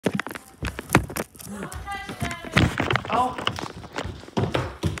Oh.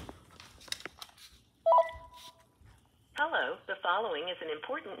 Hello, the following is an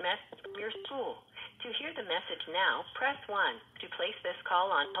important message from your school. To hear the message now, press 1. To place this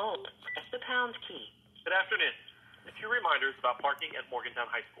call on hold, press the pound key. Good afternoon. A few reminders about parking at Morgantown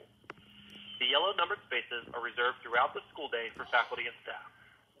High School. The yellow numbered spaces are reserved throughout the school day for faculty and staff.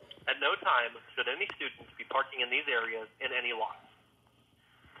 At no time should any students be parking in these areas in any lots.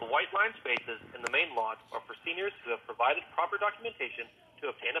 The white line spaces in the main lot are for seniors who have provided proper documentation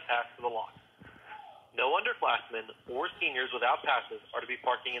to obtain a pass for the lot. No underclassmen or seniors without passes are to be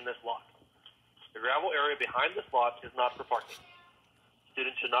parking in this lot. The gravel area behind this lot is not for parking.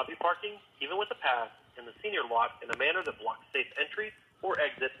 Students should not be parking, even with a pass, in the senior lot in a manner that blocks safe entry or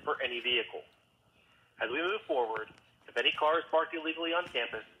exit for any vehicle. As we move forward, if any car is parked illegally on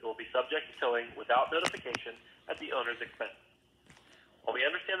campus, it will be subject to towing without notification at the owner's expense. While we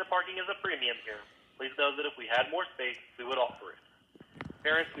understand the parking is a premium here, please know that if we had more space, we would offer it.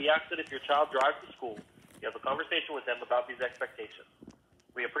 Parents, we ask that if your child drives to school, you have a conversation with them about these expectations.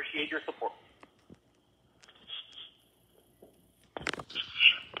 We appreciate your support.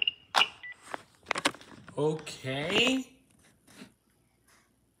 Okay.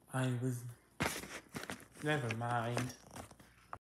 Never mind.